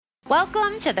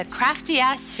Welcome to the Crafty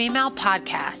Ass Female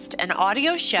Podcast, an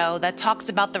audio show that talks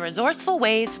about the resourceful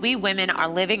ways we women are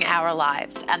living our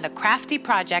lives and the crafty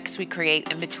projects we create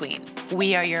in between.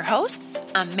 We are your hosts,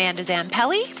 Amanda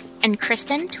Zampelli and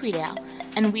Kristen Tweedale,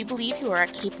 and we believe you are a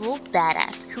capable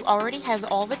badass who already has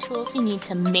all the tools you need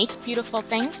to make beautiful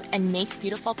things and make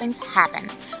beautiful things happen.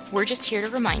 We're just here to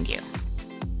remind you.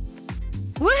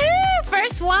 Woohoo!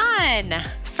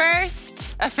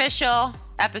 First official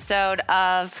episode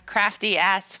of Crafty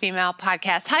Ass Female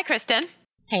Podcast. Hi, Kristen.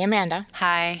 Hey, Amanda.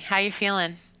 Hi. How you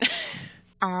feeling?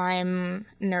 I'm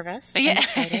nervous. Yeah. I'm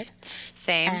excited.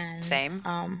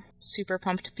 Same. Super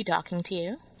pumped to be talking to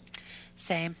you.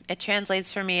 Same. It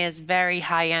translates for me as very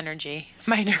high energy,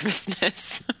 my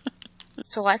nervousness.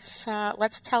 So let's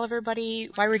tell everybody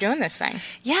why we're doing this thing.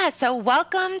 Yeah, so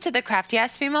welcome to the Crafty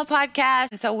Ass Female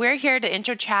Podcast. So we're here to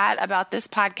intro chat about this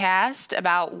podcast,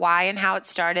 about why and how it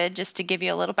started, just to give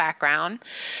you a little background.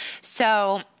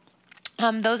 So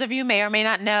those of you may or may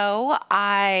not know,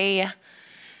 I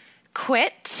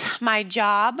quit my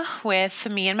job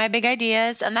with Me and My Big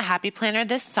Ideas and the Happy Planner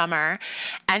this summer.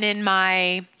 And in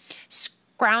my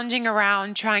scrounging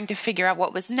around trying to figure out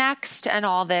what was next and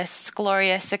all this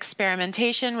glorious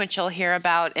experimentation, which you'll hear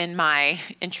about in my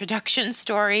introduction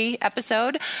story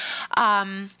episode,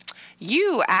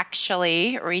 you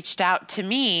actually reached out to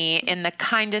me in the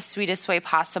kindest, sweetest way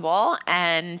possible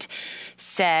and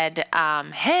said,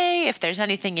 hey, if there's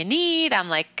anything you need, I'm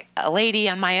like a lady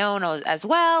on my own as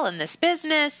well in this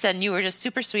business. And you were just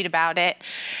super sweet about it.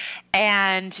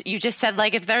 And you just said,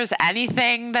 like, if there's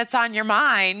anything that's on your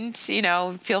mind,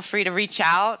 feel free to reach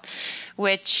out,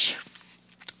 which,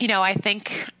 I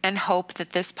think and hope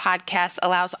that this podcast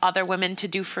allows other women to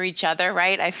do for each other,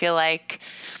 right? I feel like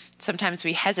sometimes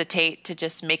we hesitate to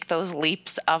just make those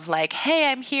leaps of like, hey,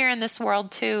 I'm here in this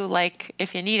world too, like,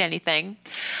 if you need anything.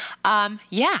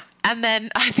 Yeah. And then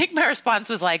I think my response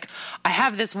was like, I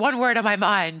have this one word on my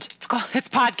mind. It's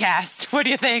podcast. What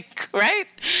do you think? Right?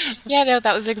 Yeah, no,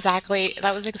 that was exactly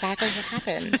what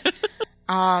happened.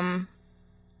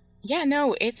 Yeah,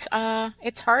 no, it's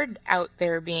hard out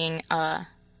there being a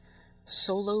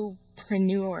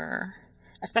solopreneur,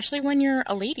 especially when you're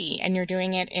a lady and you're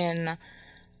doing it in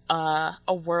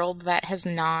a world that has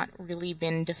not really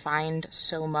been defined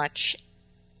so much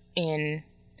in,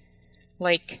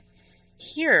 like,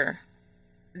 here,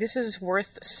 this is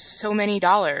worth so many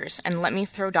dollars, and let me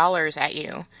throw dollars at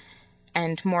you.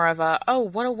 And more of a, oh,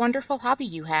 what a wonderful hobby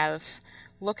you have.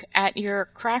 Look at your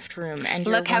craft room and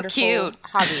your wonderful cute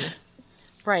hobby.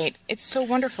 Right. It's so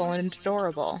wonderful and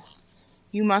adorable.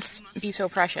 You must be so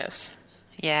precious.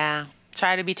 Yeah.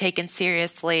 Try to be taken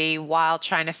seriously while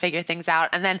trying to figure things out.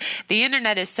 And then the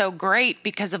internet is so great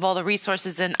because of all the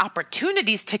resources and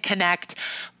opportunities to connect.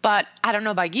 But I don't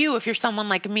know about you, if you're someone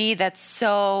like me that's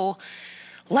so,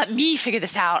 let me figure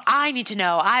this out, I need to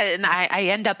know. I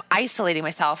end up isolating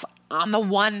myself on the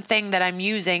one thing that I'm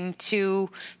using to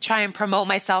try and promote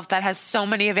myself that has so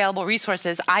many available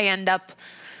resources. I end up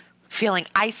feeling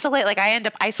isolated. Like, I end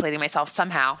up isolating myself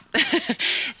somehow.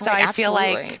 So right, I feel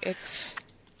like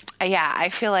I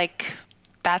feel like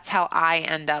that's how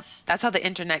that's how the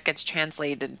internet gets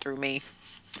translated through me.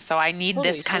 So I need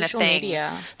this kind of thing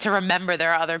to remember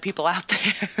there are other people out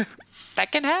there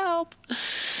that can help.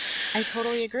 I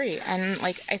totally agree. And,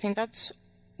 like, I think that's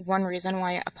one reason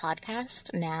why a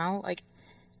podcast now, like,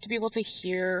 to be able to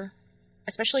hear,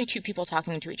 especially two people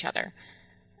talking to each other,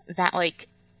 that, like,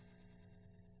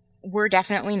 we're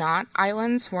definitely not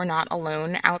islands. We're not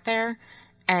alone out there.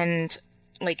 And,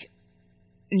 like,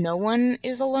 no one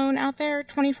is alone out there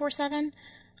 24/7.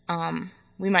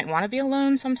 We might want to be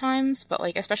alone sometimes, but,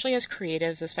 like, especially as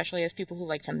creatives, especially as people who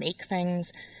like to make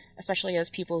things, especially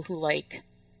as people who, like,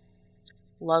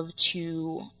 love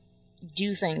to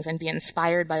do things and be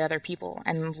inspired by other people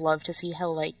and love to see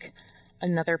how, like,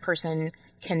 another person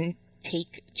can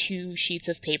take two sheets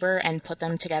of paper and put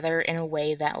them together in a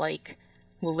way that, like,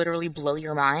 will literally blow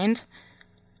your mind.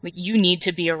 Like, you need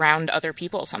to be around other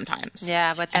people sometimes.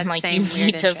 Yeah, but and, like, you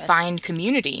need to find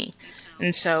community.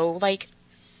 And so, like,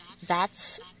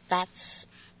 that's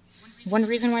one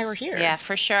reason why we're here. Yeah,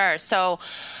 for sure. So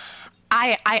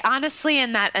I honestly,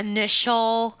 in that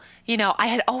initial, I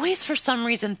had always for some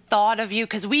reason thought of you,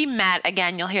 because we met,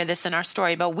 again, you'll hear this in our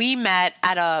story, but we met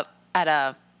at a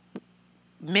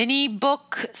mini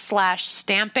book /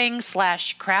 stamping /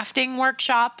 crafting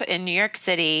workshop in New York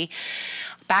City.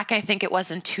 Back, I think it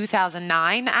was in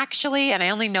 2009, actually, and I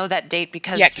only know that date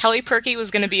because... Yeah, Kelly Perky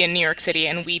was going to be in New York City,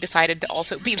 and we decided to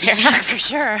also be there. Yeah, for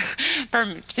sure.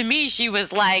 To me, she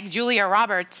was like Julia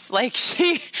Roberts. Like,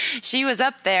 she was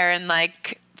up there in,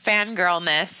 like,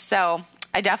 fangirlness. So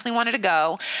I definitely wanted to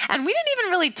go. And we didn't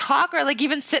even really talk or like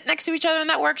even sit next to each other in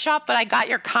that workshop, but I got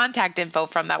your contact info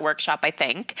from that workshop, I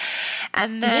think.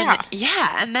 And then,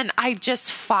 and then I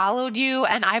just followed you,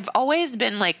 and I've always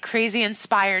been like crazy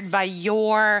inspired by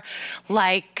your,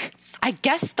 like, I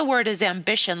guess the word is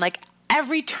ambition. Like,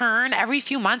 every turn, every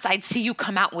few months, I'd see you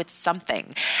come out with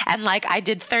something. And like, I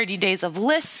did 30 days of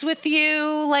lists with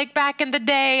you, like back in the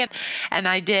day. And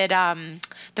I did,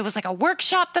 there was like a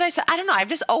workshop that I said, I don't know. I've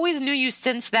just always knew you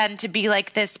since then to be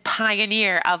like this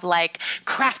pioneer of like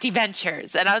crafty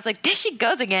ventures. And I was like, there she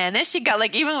goes again. There she goes.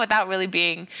 Like, even without really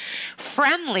being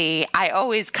friendly, I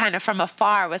always kind of from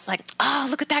afar was like, oh,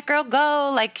 look at that girl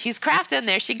go. Like, she's crafting.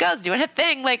 There she goes doing her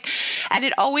thing. Like, and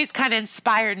it always kind of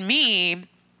inspired me.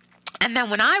 And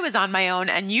then when I was on my own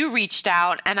and you reached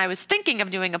out and I was thinking of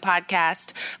doing a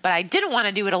podcast, but I didn't want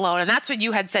to do it alone. And that's what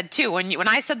you had said too. When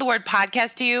I said the word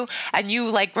podcast to you and you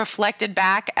like reflected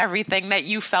back everything that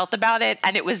you felt about it.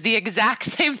 And it was the exact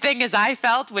same thing as I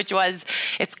felt, which was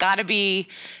it's got to be,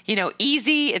 you know,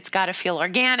 easy. It's got to feel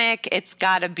organic. It's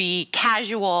got to be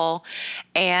casual.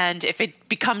 And if it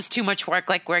becomes too much work,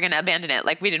 like we're going to abandon it.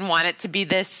 Like we didn't want it to be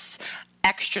this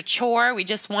extra chore. We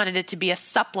just wanted it to be a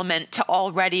supplement to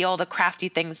already all the crafty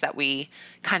things that we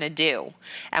kind of do.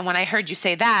 And when I heard you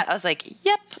say that, I was like,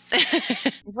 yep.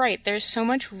 Right. There's so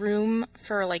much room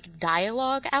for like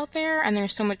dialogue out there, and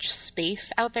there's so much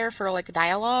space out there for like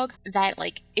dialogue that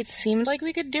like it seemed like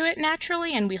we could do it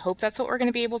naturally, and we hope that's what we're going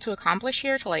to be able to accomplish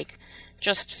here, to like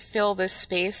just fill this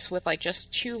space with like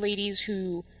just two ladies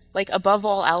who like above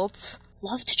all else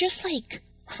love to just like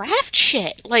craft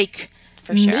shit. Like,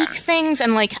 for sure. Make things,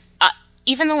 and like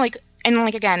even though like, and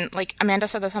like again, like Amanda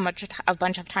said this a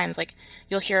bunch of times, like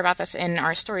you'll hear about this in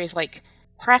our stories, like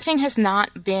crafting has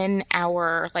not been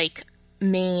our like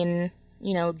main,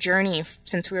 you know, journey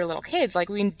since we were little kids. Like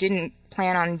we didn't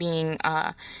plan on being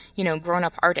you know,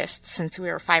 grown-up artists since we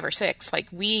were 5 or 6. Like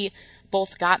we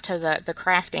both got to the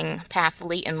crafting path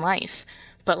late in life,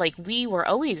 but like we were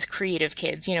always creative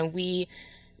kids. You know, we,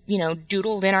 you know,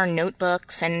 doodled in our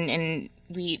notebooks and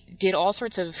we did all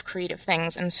sorts of creative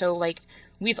things. And so, like,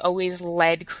 we've always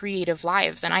led creative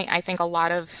lives. And I think a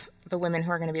lot of the women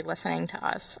who are going to be listening to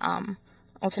us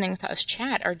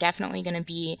chat are definitely going to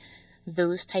be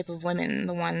those type of women,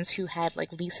 the ones who had,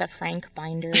 like, Lisa Frank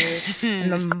binders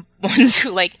and the ones who,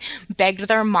 like, begged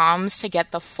their moms to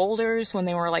get the folders when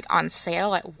they were, like, on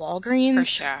sale at Walgreens. For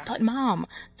sure. But, Mom,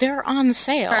 they're on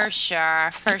sale. For sure.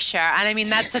 And I mean,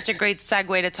 that's such a great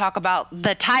segue to talk about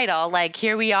the title. Like,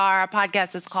 here we are, our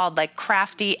podcast is called, like,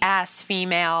 Crafty Ass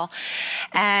Female.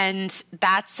 And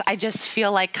that's, I just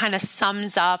feel like kind of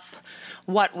sums up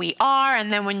what we are.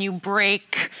 And then when you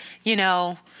break, you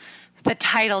know, the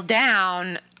title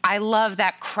down, I love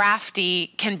that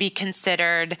crafty can be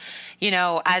considered, you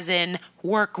know, as in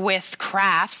work with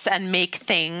crafts and make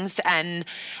things and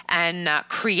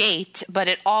create, but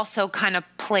it also kind of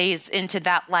plays into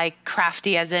that like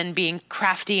crafty as in being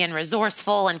crafty and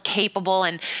resourceful and capable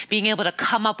and being able to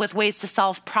come up with ways to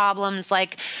solve problems.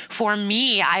 Like for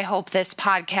me, I hope this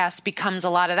podcast becomes a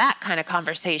lot of that kind of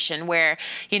conversation where,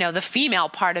 you know, the female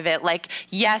part of it, like,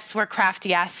 yes, we're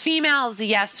crafty ass females.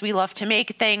 Yes, we love to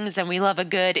make things and we love a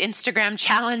good Instagram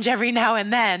challenge every now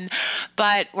and then,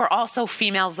 but we're also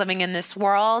females living in this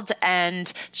world.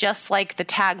 And just like the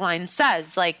tagline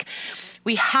says, like,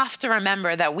 we have to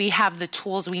remember that we have the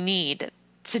tools we need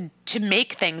to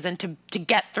make things and to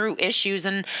get through issues.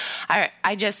 And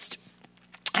I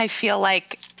feel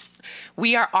like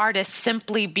we are artists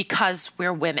simply because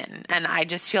we're women. And I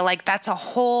just feel like that's a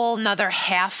whole nother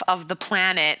half of the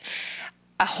planet,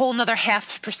 a whole nother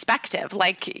half perspective,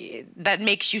 like that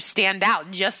makes you stand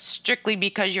out just strictly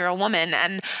because you're a woman.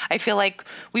 And I feel like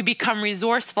we become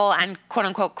resourceful and quote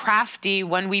unquote crafty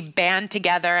when we band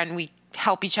together and we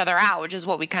help each other out, which is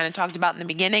what we kind of talked about in the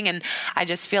beginning. And I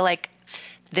just feel like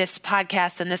this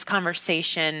podcast and this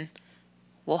conversation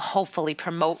will hopefully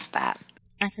promote that.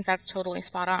 I think that's totally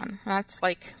spot on. That's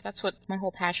what my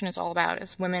whole passion is all about,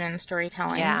 is women and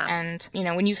storytelling. Yeah. And, you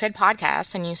know, when you said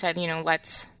podcast and you said, you know,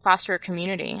 let's foster a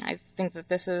community, I think that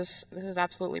this is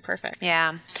absolutely perfect.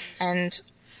 Yeah. And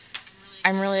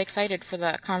I'm really excited for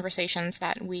the conversations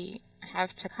that we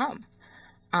have to come.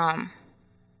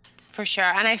 For sure.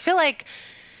 And I feel like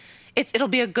it'll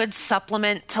be a good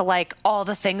supplement to like all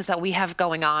the things that we have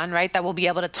going on, right? That we'll be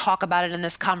able to talk about it in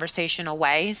this conversational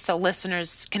way. So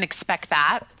listeners can expect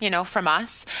that, you know, from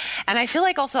us. And I feel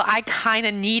like also I kind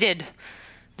of needed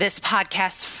this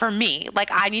podcast for me. Like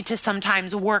I need to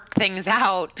sometimes work things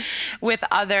out with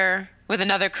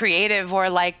another creative or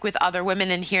like with other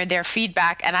women and hear their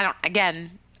feedback.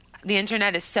 And the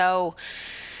internet is so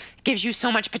gives you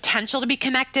so much potential to be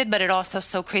connected, but it also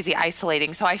so crazy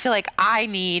isolating. So I feel like I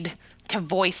need to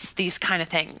voice these kind of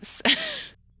things.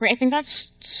 Right, I think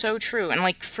that's so true. And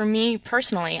like for me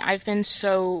personally, I've been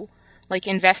so like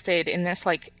invested in this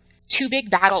like two big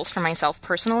battles for myself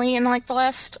personally in like the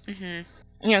last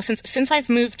since I've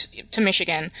moved to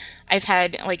Michigan, I've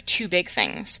had like two big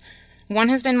things. One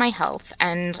has been my health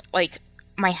and like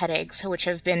my headaches, which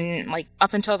have been like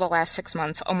up until the last 6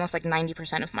 months, almost like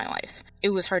 90% of my life. It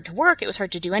was hard to work, it was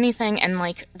hard to do anything, and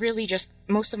like really just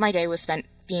most of my day was spent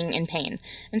being in pain.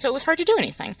 And so it was hard to do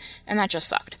anything, and that just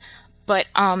sucked. But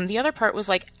the other part was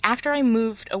like after I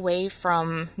moved away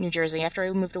from New Jersey, after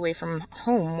I moved away from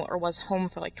home or was home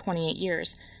for like 28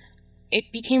 years,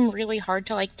 it became really hard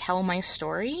to like tell my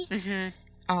story.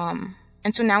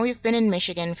 And so now we've been in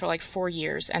Michigan for like 4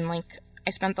 years, and like I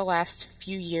spent the last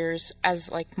few years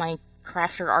as like my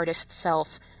crafter artist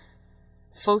self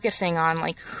focusing on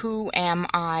like who am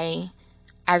I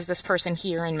as this person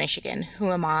here in Michigan?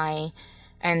 Who am I?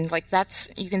 And like that's,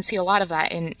 you can see a lot of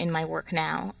that in my work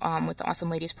now with the Awesome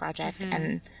Ladies Project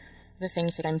and the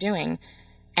things that I'm doing.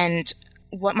 And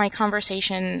what my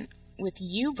conversation with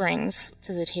you brings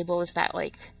to the table is that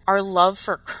like our love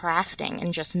for crafting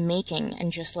and just making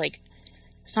and just like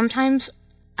sometimes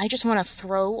I just want to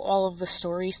throw all of the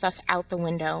story stuff out the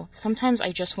window. Sometimes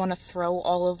I just want to throw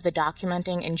all of the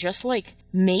documenting and just like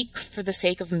make for the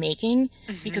sake of making.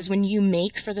 Because when you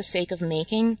make for the sake of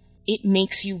making, it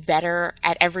makes you better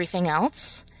at everything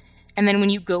else. And then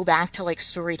when you go back to like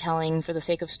storytelling for the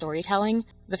sake of storytelling,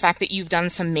 the fact that you've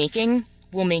done some making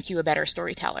will make you a better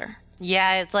storyteller.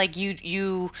 Yeah, it's like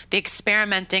the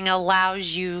experimenting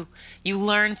allows you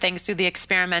learn things through the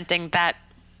experimenting that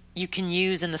you can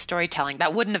use in the storytelling.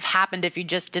 That wouldn't have happened if you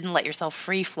just didn't let yourself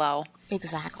free flow.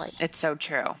 Exactly. It's so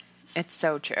true. It's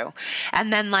so true.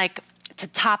 And then like to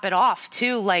top it off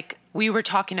too, like we were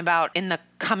talking about in the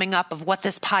coming up of what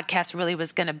this podcast really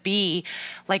was going to be,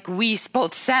 like we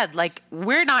both said, like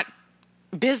we're not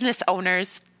business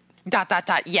owners, ...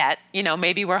 yet,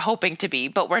 maybe we're hoping to be,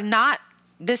 but we're not.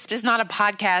 This is not a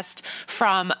podcast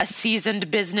from a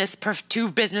seasoned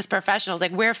two business professionals.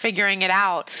 Like we're figuring it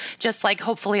out, just like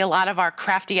hopefully a lot of our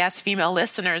crafty ass female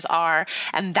listeners are.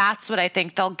 And that's what I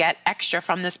think they'll get extra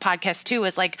from this podcast too,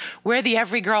 is like, we're the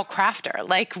every girl crafter.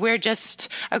 Like we're just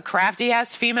a crafty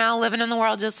ass female living in the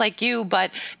world just like you, but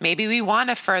maybe we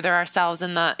want to further ourselves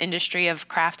in the industry of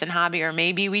craft and hobby, or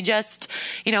maybe we just,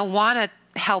 want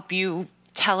to help you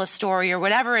tell a story or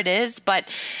whatever it is. But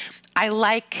I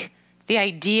like the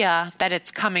idea that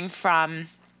it's coming from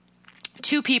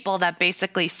two people that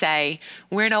basically say,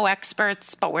 we're no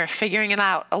experts, but we're figuring it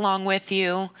out along with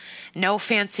you. No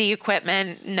fancy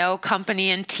equipment, no company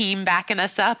and team backing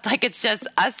us up. Like it's just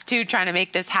us two trying to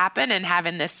make this happen and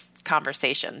having this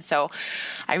conversation. So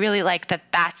I really like that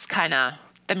that's kind of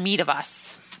the meat of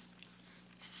us.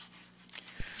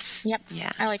 Yep.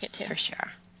 Yeah. I like it too. For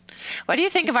sure. What do you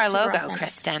think of our logo, authentic.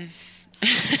 Kristen?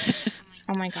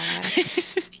 Oh my God.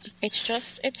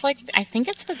 It's like, I think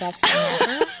it's the best thing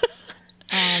ever.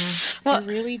 I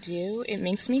really do. It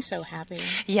makes me so happy.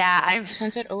 Yeah. I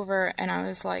sent it over and I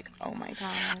was like, oh my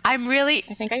God. I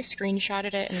think I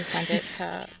screenshotted it and sent it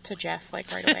to Jeff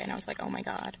like right away. And I was like, oh my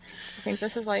God. I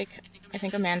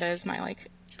think Amanda is my like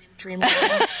dream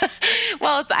girl.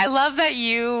 Well, I love that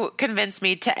you convinced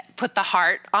me to put the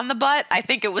heart on the butt. I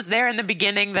think it was there in the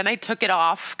beginning. Then I took it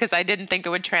off because I didn't think it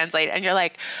would translate. And you're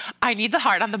like, I need the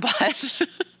heart on the butt.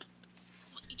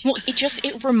 Well,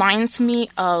 it reminds me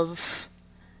of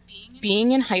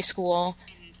being in high school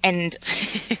and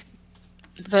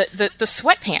the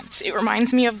sweatpants. It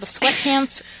reminds me of the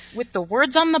sweatpants with the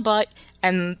words on the butt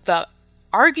and the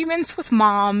arguments with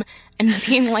Mom and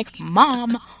being like,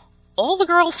 Mom, all the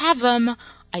girls have them.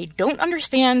 I don't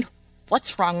understand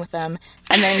what's wrong with them.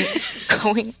 And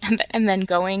then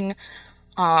going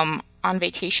on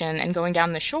vacation and going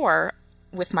down the shore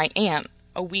with my aunt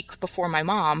a week before my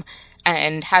mom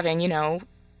and having,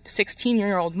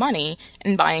 16-year-old money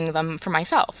and buying them for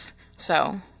myself.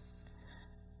 So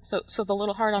the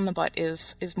little heart on the butt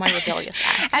is my rebellious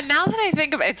act. And now that I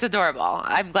think of it, it's adorable.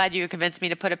 I'm glad you convinced me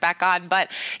to put it back on.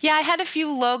 But yeah, I had a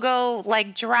few logo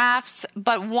like drafts,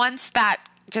 but once that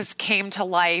just came to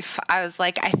life, I was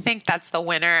like, I think that's the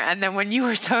winner. And then when you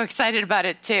were so excited about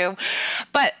it too,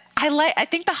 but I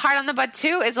think the heart on the butt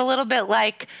too is a little bit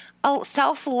like a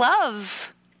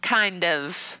self-love kind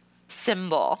of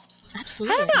symbol.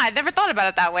 Absolutely. I don't know. I never thought about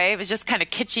it that way. It was just kind of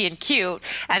kitschy and cute,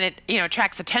 and it,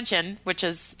 attracts attention, which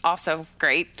is also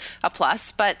great, a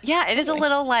plus. But yeah, it is a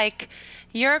little like,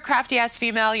 you're a crafty ass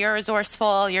female, you're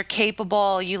resourceful, you're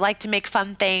capable, you like to make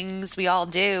fun things, we all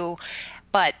do.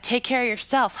 But take care of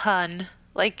yourself, hun.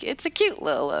 Like, it's a cute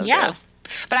little logo. Yeah.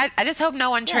 But I just hope no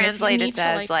one Yeah, if you translated need to,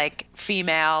 as, like,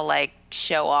 female, like,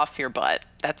 show off your butt.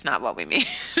 That's not what we mean.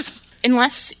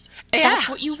 Unless Yeah. that's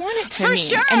what you want it to For mean.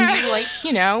 sure. And you, like,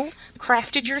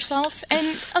 crafted yourself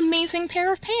an amazing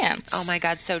pair of pants. Oh my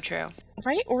God, so true.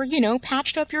 Right? Or,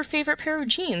 patched up your favorite pair of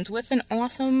jeans with an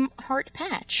awesome heart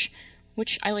patch,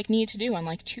 which I, need to do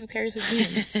on, 2 pairs of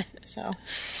jeans. So,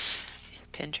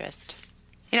 Pinterest.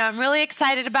 I'm really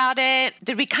excited about it.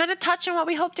 Did we kind of touch on what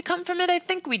we hope to come from it? I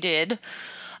think we did.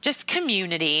 Just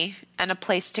community and a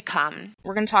place to come.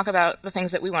 we're going to talk about the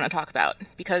things that we want to talk about,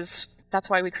 because that's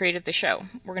why we created the show.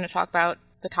 We're going to talk about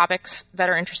the topics that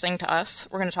are interesting to us.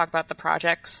 We're going to talk about the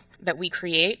projects that we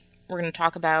create. We're going to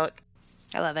talk about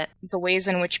I love it. the ways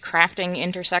in which crafting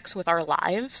intersects with our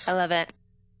lives. I love it.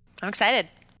 I'm excited.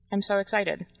 I'm so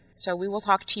excited. So we will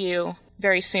talk to you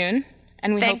very soon,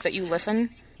 and we hope Thanks. that you listen.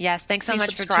 Yes, thanks so Please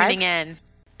much subscribe. for tuning in.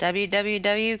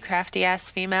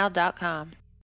 www.CraftyAssFemale.com